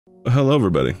Hello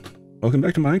everybody, welcome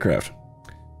back to Minecraft.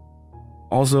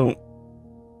 Also,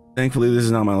 thankfully this is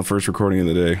not my first recording of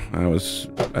the day.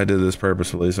 I did this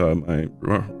purposefully so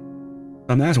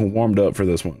I'm nice and warmed up for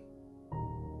this one.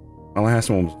 My last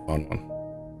one was a fun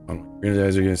one. You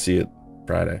guys are gonna see it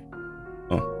Friday.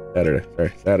 Oh, Saturday,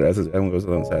 sorry, Saturday, that one goes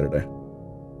on Saturday.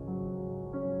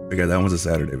 Okay, that one's a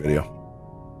Saturday video.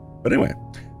 But anyway,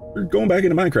 we're going back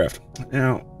into Minecraft.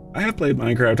 Now, I have played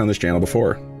Minecraft on this channel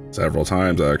before. Several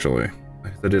times, actually.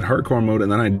 I did hardcore mode, and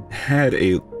then I had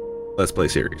a Let's Play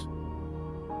series.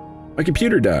 My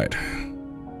computer died.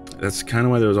 That's kind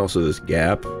of why there was also this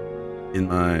gap in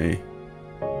my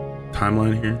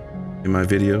timeline here, in my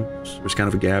videos. There's kind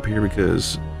of a gap here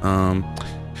because, well,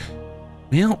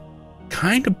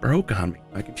 kind of broke on me.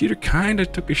 My computer kind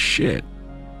of took a shit.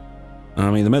 I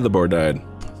mean, the motherboard died.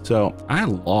 So, I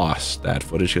lost that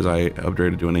footage because I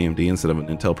upgraded to an AMD instead of an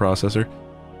Intel processor.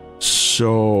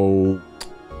 So,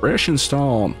 fresh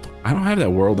install, I don't have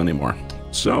that world anymore.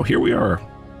 So here we are,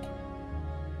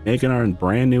 making our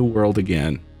brand new world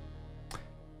again.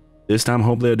 This time,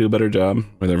 hopefully I do a better job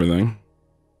with everything.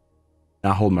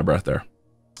 Not holding my breath there.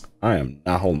 I am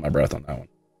not holding my breath on that one.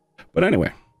 But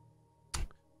anyway.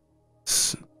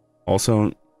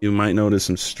 Also, you might notice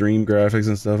some stream graphics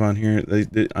and stuff on here.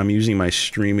 I'm using my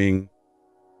streaming,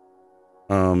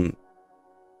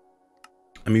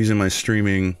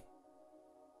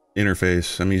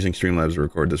 interface. I'm using Streamlabs to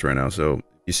record this right now, so if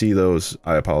you see those,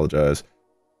 I apologize.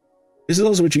 This is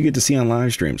also what you get to see on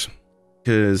live streams,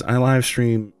 because I live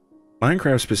stream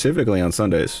Minecraft specifically on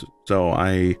Sundays. So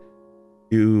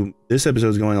this episode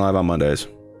is going live on Mondays.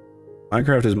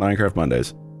 Minecraft is Minecraft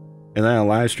Mondays, and then I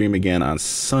live stream again on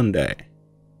Sunday,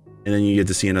 and then you get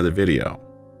to see another video.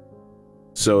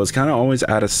 So it's kind of always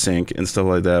out of sync and stuff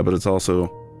like that, but it's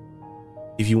also,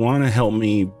 if you want to help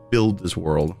me build this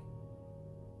world,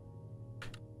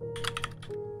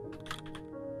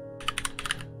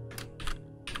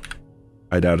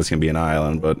 I doubt it's gonna be an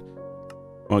island, but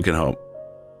one can hope.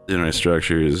 Internet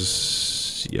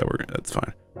structures, yeah, that's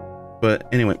fine. But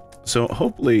anyway, so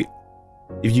hopefully,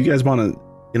 if you guys want to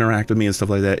interact with me and stuff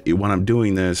like that, when I'm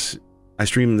doing this, I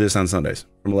stream this on Sundays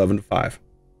from 11 to 5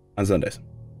 on Sundays.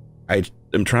 I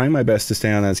am trying my best to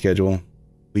stay on that schedule.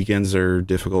 Weekends are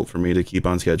difficult for me to keep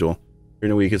on schedule. During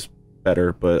the week it's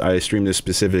better, but I stream this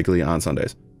specifically on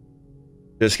Sundays.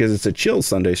 Just because it's a chill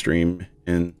Sunday stream,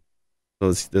 and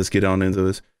let's get on into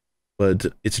this. But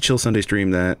it's a chill Sunday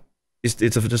stream that it's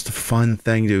just a fun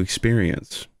thing to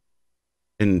experience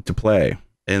and to play.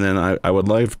 And then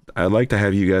I'd like to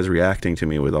have you guys reacting to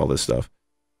me with all this stuff.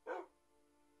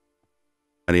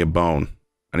 I need a bone.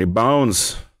 I need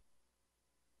bones.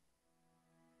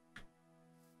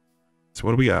 So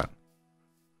what do we got?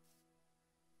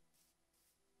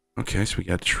 Okay, so we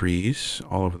got trees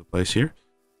all over the place here.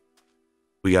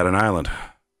 We got an island.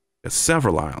 Got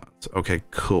several islands. Okay,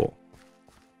 cool.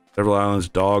 Several islands,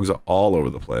 dogs all over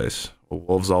the place.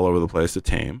 Wolves all over the place to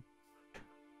tame.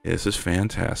 Yeah, this is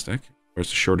fantastic. Where's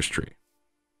the shortest tree?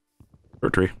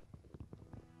 Short tree.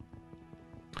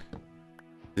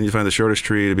 Then you find the shortest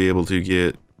tree to be able to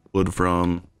get wood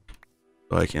from,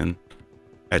 so I can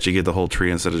actually get the whole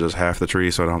tree instead of just half the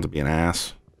tree, so I don't have to be an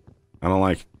ass.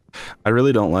 I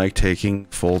really don't like taking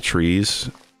full trees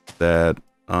that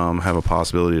have a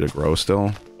possibility to grow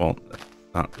still. Well,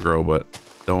 not grow, but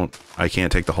I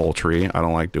can't take the whole tree. I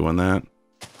don't like doing that.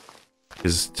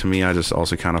 Because to me, I just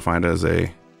also kind of find it as a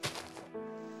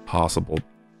possible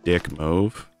dick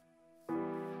move.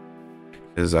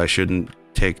 Because I shouldn't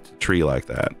take the tree like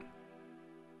that.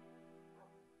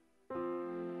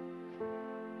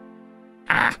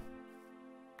 Ah!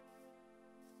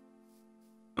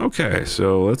 Okay,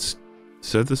 so let's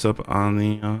set this up on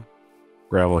the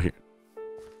gravel here.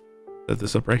 Set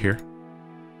this up right here.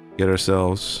 Get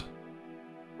ourselves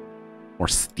more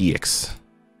sticks.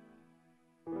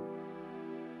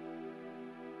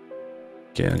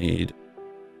 Okay, I need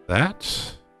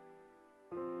that.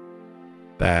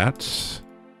 That.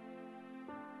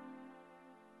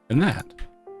 And that.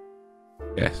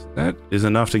 Yes, that is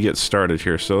enough to get started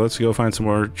here. So let's go find some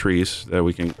more trees that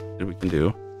we can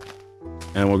do.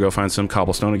 And we'll go find some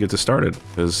cobblestone to get this started,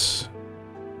 because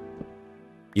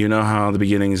you know how the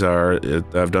beginnings are.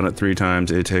 I've done it 3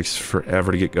 times. It takes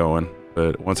forever to get going.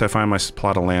 But once I find my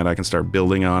plot of land, I can start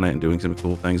building on it and doing some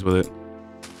cool things with it.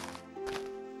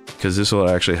 Because this will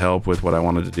actually help with what I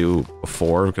wanted to do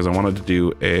before, because I wanted to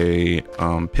do a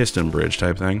piston bridge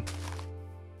type thing.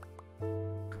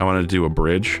 I wanted to do a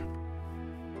bridge.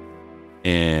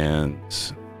 And,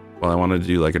 well, I wanted to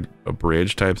do like a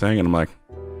bridge type thing, and I'm like,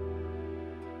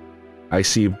 I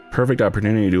see perfect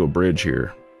opportunity to do a bridge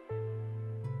here.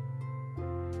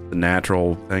 the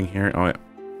natural thing here. Oh, yeah.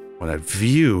 Well, that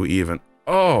view even.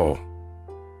 Oh!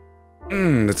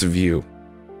 That's a view.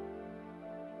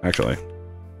 Actually.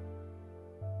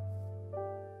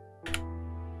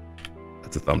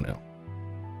 That's a thumbnail.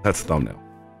 That's a thumbnail.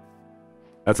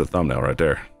 That's a thumbnail right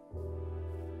there.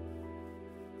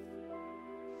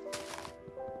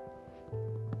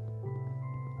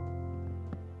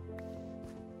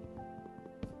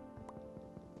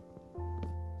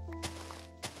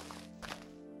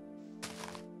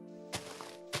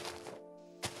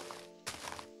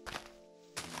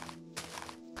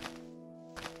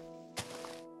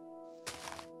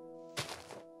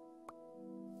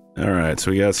 Alright, so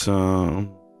we got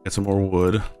some more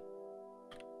wood.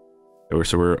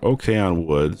 So we're okay on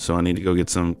wood, so I need to go get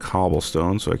some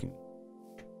cobblestone so I can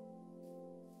get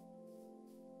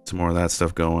some more of that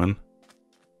stuff going.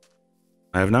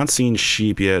 I have not seen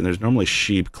sheep yet, and there's normally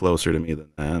sheep closer to me than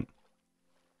that.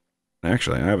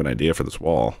 Actually, I have an idea for this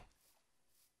wall.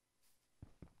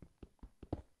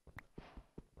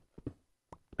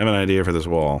 I have an idea for this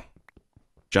wall.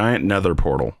 Giant nether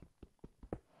portal.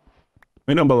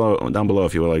 Down below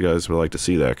if you guys would like to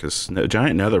see that, because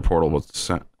giant nether portal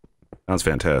sounds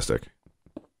fantastic.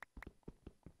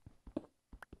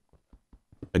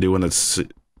 I do when it's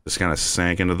kind of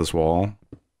sank into this wall.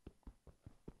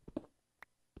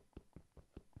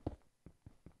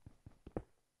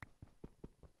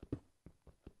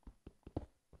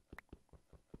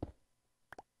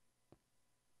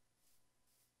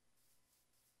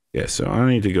 Yeah, so I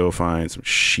need to go find some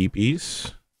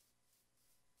sheepies.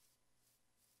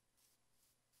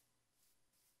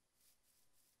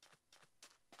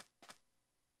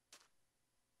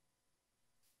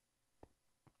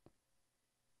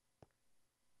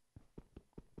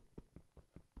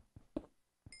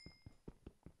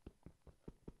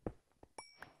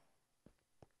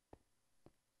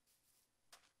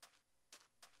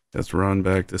 Let's run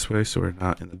back this way so we're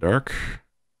not in the dark.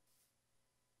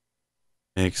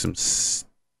 Make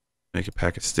a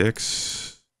pack of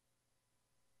sticks.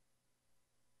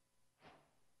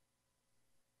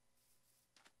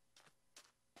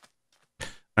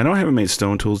 I know I haven't made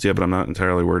stone tools yet, but I'm not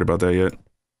entirely worried about that yet.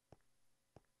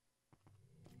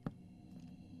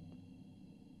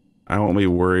 I won't be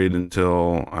worried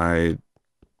until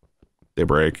they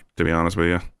break, to be honest with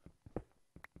you.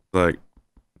 Like,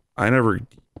 I never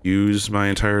use my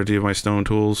entirety of my stone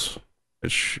tools,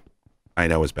 which I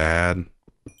know is bad.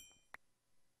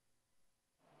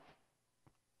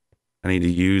 I need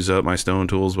to use up my stone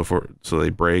tools so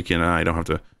they break and I don't have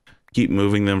to keep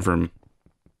moving them from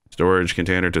storage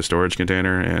container to storage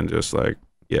container and just like,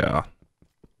 yeah.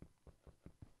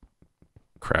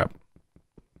 Crap.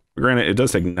 Granted, it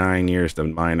does take 9 years to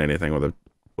mine anything with a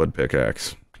wood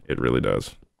pickaxe. It really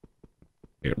does.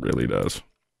 It really does.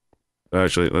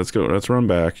 Actually, let's run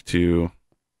back to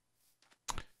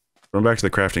the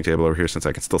crafting table over here since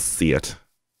I can still see it.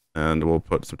 And we'll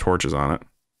put some torches on it.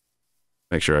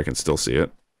 Make sure I can still see it.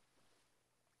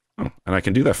 Oh, and I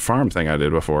can do that farm thing I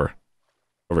did before.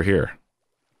 Over here.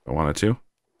 If I wanted to.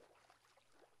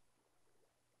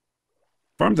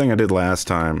 Farm thing I did last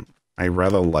time, I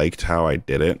rather liked how I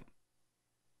did it.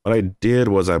 What I did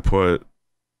was I put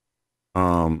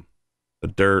the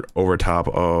dirt over top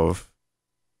of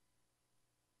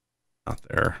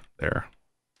there.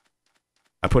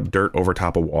 I put dirt over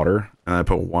top of water and I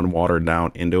put one water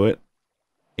down into it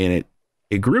and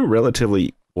it grew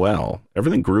relatively well.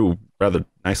 Everything grew rather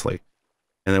nicely.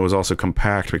 And it was also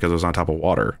compact because it was on top of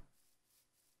water.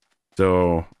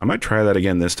 So I might try that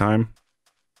again this time.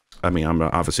 I mean, I'm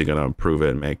obviously going to improve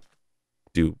it and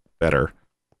do better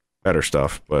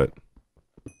stuff, but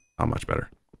not much better.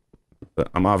 But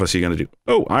I'm obviously going to do...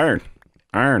 Oh, iron!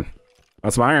 Iron!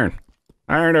 That's my iron!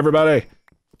 Iron, everybody!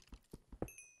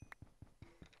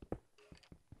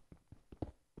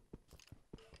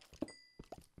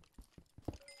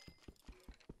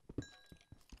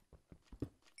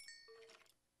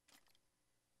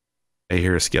 I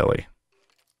hear a skelly.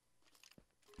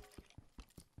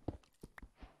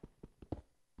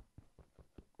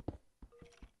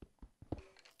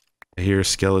 I hear a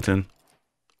skeleton.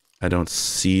 I don't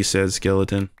see said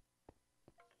skeleton.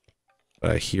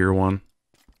 But I hear one.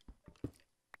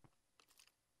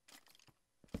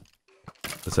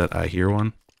 What's that? I hear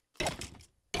one?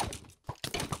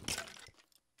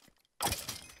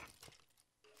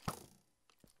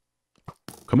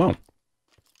 Come on.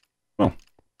 Come on.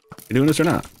 You doing this or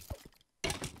not?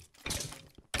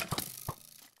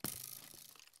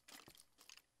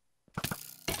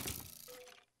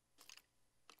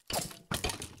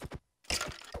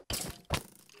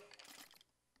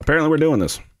 Apparently we're doing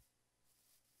this.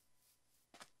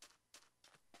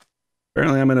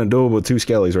 Apparently I'm in a duel with two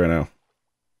skellies right now.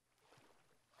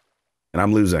 And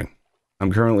I'm losing.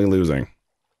 I'm currently losing.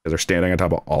 Because they're standing on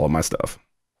top of all of my stuff.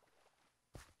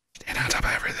 Standing on top of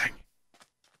everything.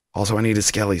 Also, I needed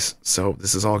skellies, so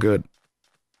this is all good.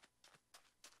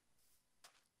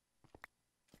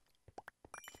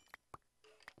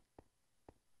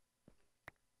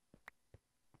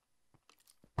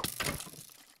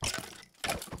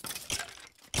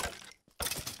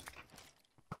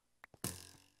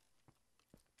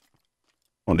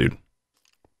 Come on, dude.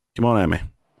 Come on at me.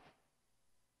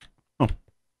 Oh.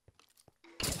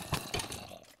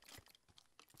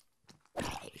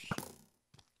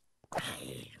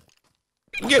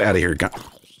 Get out of here,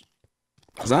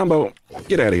 Zombo.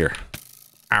 Get out of here.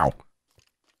 Ow.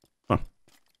 Come on.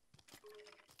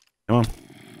 Come on.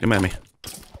 Come at me.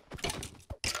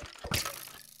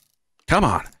 Come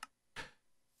on.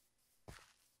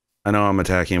 I know I'm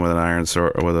attacking with an iron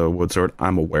sword or with a wood sword.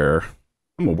 I'm aware.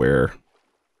 I'm aware.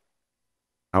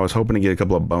 I was hoping to get a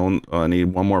couple of bone. I need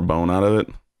one more bone out of it.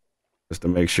 Just to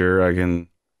make sure I can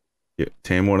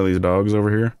tame one of these dogs over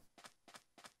here.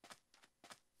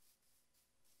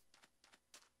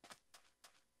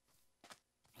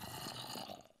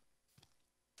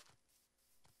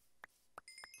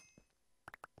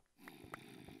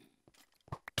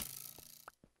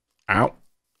 Ow.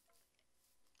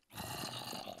 How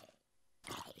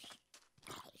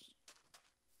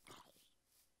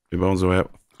many bones do I have?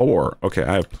 4. Okay,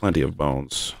 I have plenty of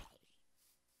bones.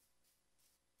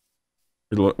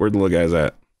 Where'd the little guys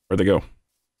at? Where'd they go? I'm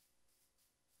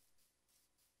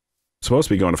supposed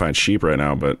to be going to find sheep right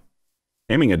now, but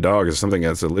taming a dog is something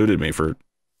that's eluded me for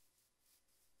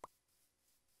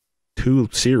 2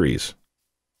 series.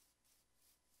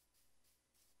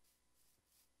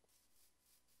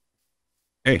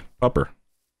 Hey, pupper.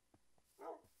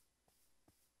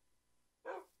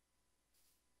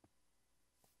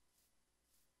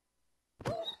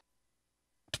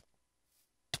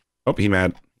 Oh, he's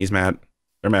mad. He's mad.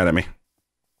 They're mad at me.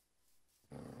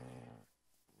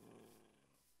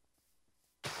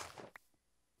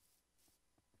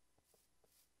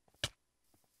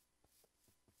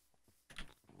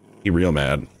 He real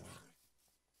mad.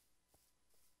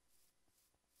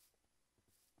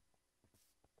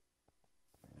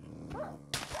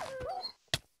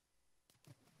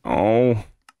 Oh. All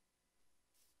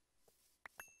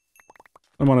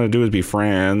I want to do is be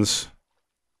friends.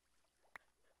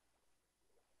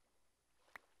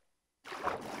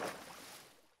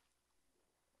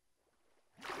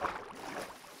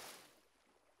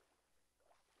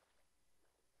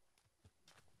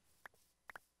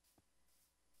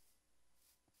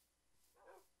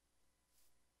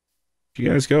 You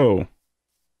guys go.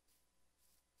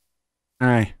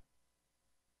 Hi.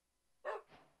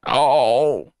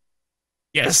 Oh.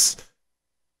 Yes.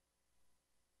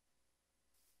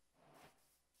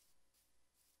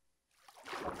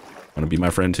 Want to be my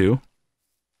friend too?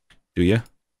 Do you?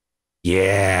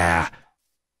 Yeah.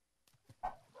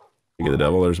 Look at the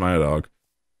devil. There's my dog.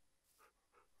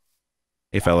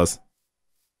 Hey, fellas.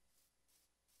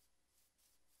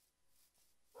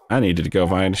 I needed to go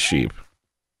find sheep.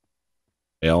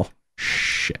 Well,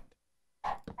 shit.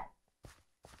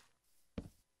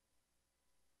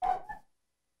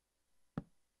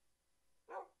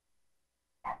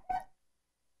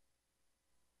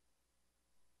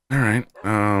 All right.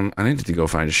 I needed to go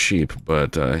find sheep,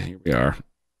 but here we are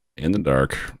in the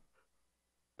dark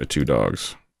with 2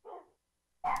 dogs.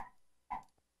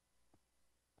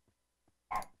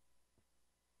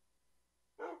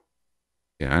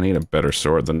 Yeah, I need a better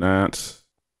sword than that.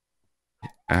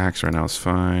 Axe right now is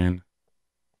fine.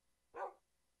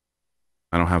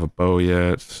 I don't have a bow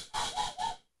yet.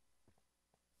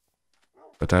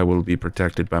 But I will be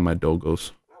protected by my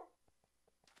dogos.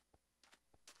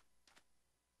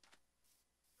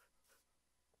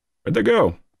 Where'd they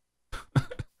go?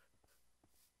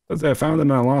 I found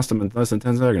them and I lost them in less than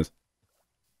 10 seconds.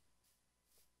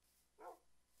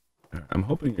 I'm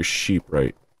hoping there's sheep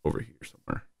right over here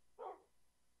somewhere.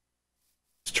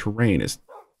 This terrain is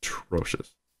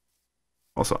atrocious.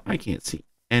 Also, I can't see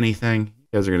anything. You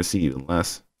guys are going to see even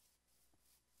less.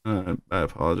 I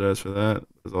apologize for that.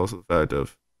 There's also the fact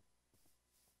of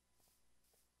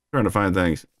trying to find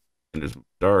things and it's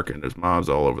dark and there's mobs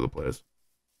all over the place.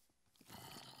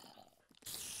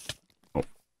 Oh.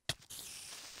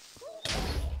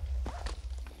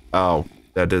 Oh,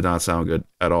 that did not sound good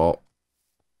at all.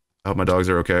 I hope my dogs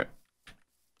are okay.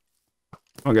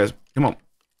 Come on, guys. Come on.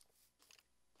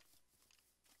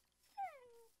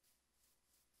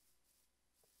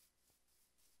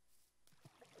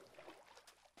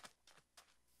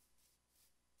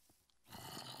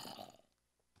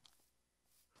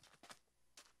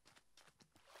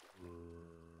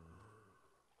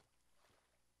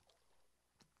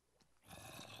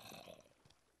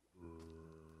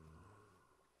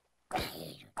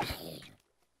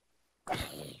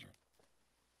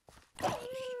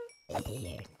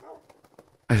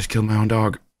 I just killed my own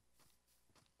dog.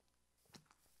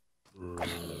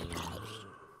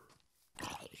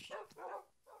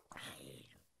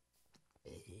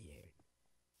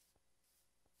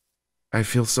 I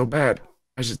feel so bad.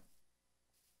 I just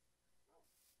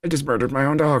murdered my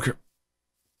own dog.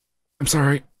 I'm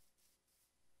sorry.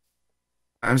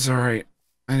 I'm sorry.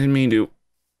 I didn't mean to.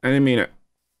 I didn't mean it.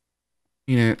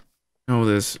 Mean it. Know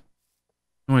this.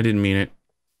 No, I didn't mean it.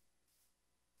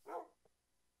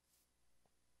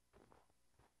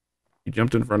 You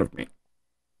jumped in front of me.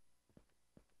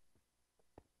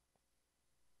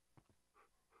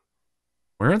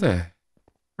 Where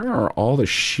are all the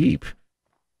sheep?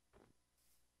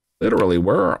 Literally,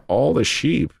 where are all the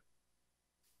sheep?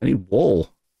 I need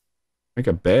wool. Make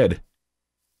a bed.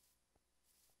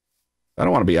 I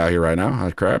don't want to be out here right now.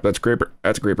 Oh, crap, that's a creeper.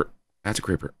 That's a creeper. That's a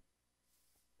creeper.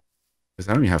 Because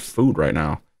I don't even have food right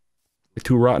now. Like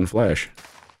 2 rotten flesh.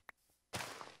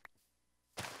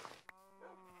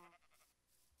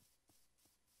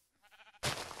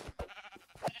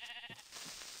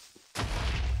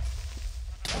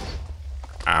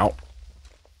 Ow.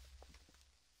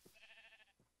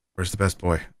 Where's the best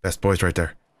boy? Best boy's right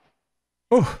there.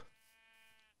 Oh.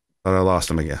 Thought I lost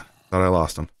him again. Thought I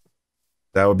lost him.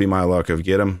 That would be my luck of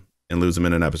get him and lose him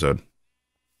in an episode.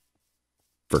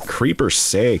 For creeper's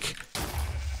sake.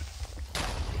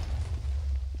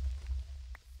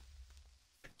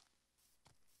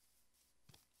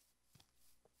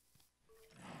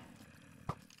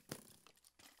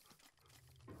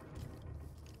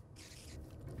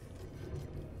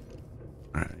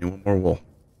 Alright, I need one more wool.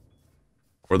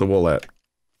 Where the wool at?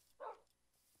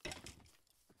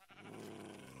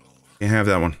 Can't have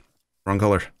that one. Wrong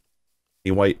color.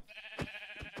 Need white.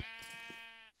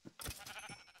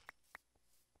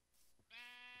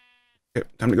 Okay,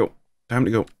 time to go. Time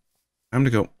to go. Time to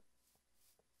go.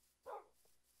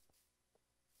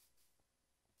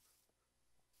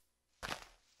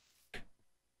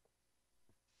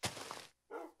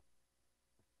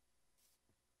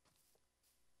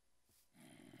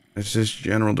 It's just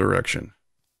general direction.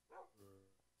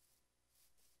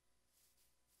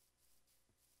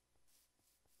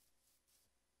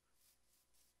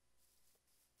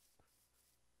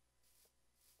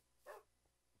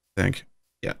 I think.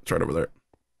 Yeah, it's right over there.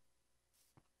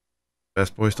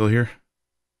 Best boy still here?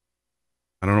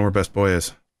 I don't know where best boy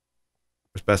is.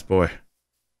 Where's best boy?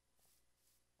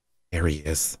 There he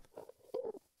is.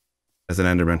 That's an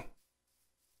Enderman.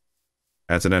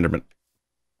 That's an Enderman.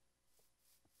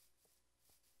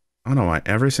 I don't know why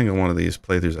every single one of these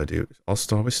playthroughs I do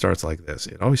always starts like this.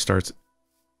 It always starts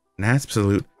an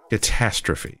absolute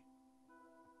catastrophe.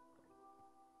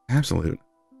 Absolute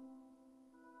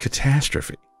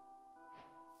catastrophe.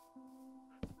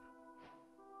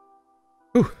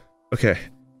 Whew. Okay.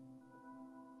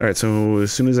 Alright, so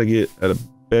as soon as I get out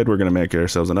of bed, we're gonna make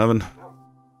ourselves an oven.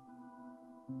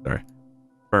 Sorry.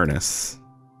 Furnace.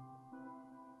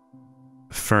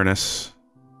 Furnace.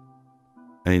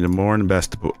 I need a more and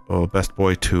best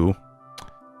boy 2.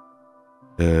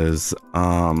 Is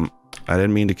I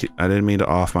didn't mean to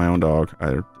off my own dog.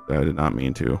 I did not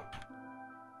mean to.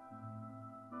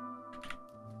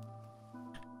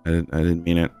 I didn't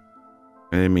mean it.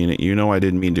 I didn't mean it. You know I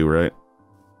didn't mean to, right?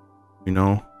 You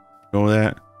know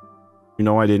that? You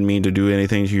know I didn't mean to do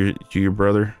anything to your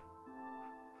brother.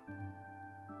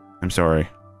 I'm sorry.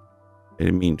 I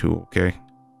didn't mean to, okay?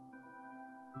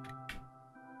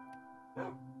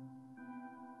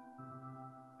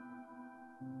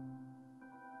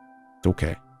 It's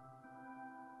okay.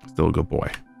 Still a good boy.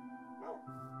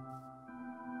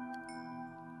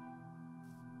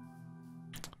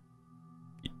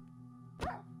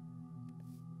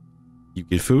 You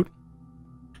get food?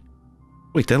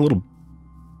 Wait, that little...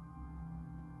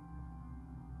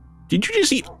 Did you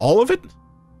just eat all of it?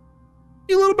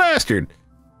 You little bastard.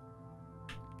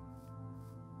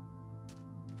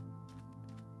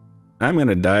 I'm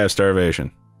gonna die of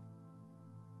starvation.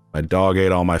 My dog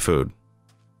ate all my food.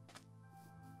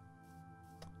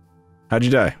 How'd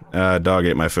you die? Dog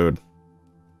ate my food.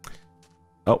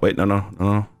 Oh, wait,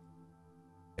 no.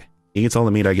 He gets all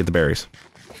the meat, I get the berries.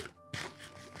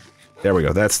 There we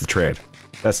go, that's the trade.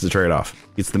 That's the trade-off.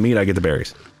 It's the meat, I get the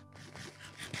berries.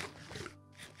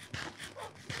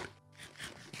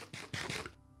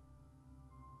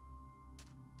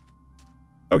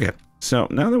 Okay, so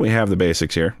now that we have the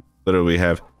basics here, literally we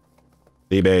have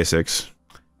the basics.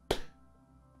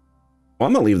 Well,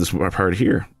 I'm gonna leave this part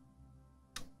here.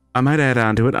 I might add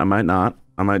on to it, I might not.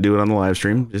 I might do it on the live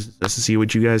stream, just to see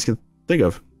what you guys can think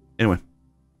of. Anyway,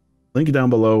 link down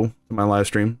below to my live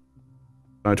stream,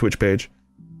 my Twitch page.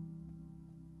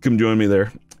 Come join me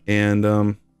there. And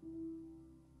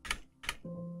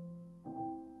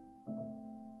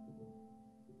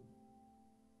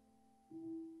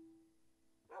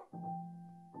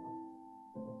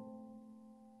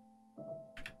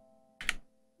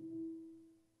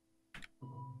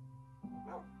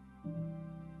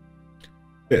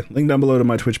yeah, link down below to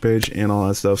my Twitch page and all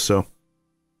that stuff. So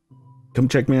come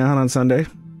check me out on Sunday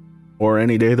or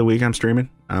any day of the week I'm streaming.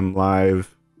 I'm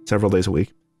live several days a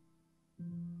week.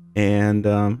 And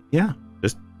yeah,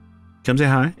 just come say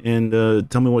hi and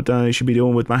tell me what I should be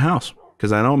doing with my house.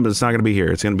 Because I know it's not going to be here.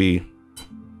 It's going to be...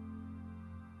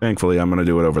 Thankfully, I'm going to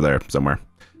do it over there somewhere.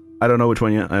 I don't know which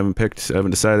one yet. I haven't picked. I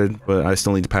haven't decided. But I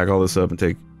still need to pack all this up and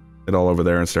take it all over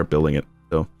there and start building it.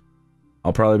 So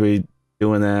I'll probably be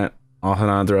doing that off and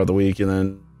on throughout the week. And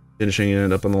then finishing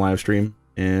it up on the live stream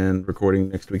and recording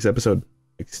next week's episode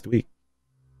next week.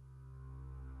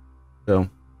 So,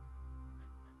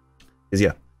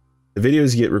 yeah, the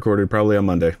videos get recorded probably on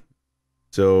Monday.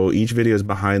 So each video is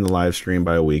behind the live stream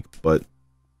by a week, but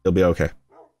it'll be okay.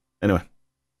 Anyway,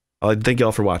 I'd like to thank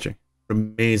y'all for watching.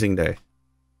 Amazing day.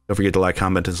 Don't forget to like,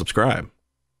 comment, and subscribe.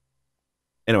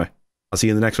 Anyway, I'll see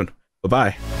you in the next one.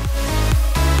 Bye-bye.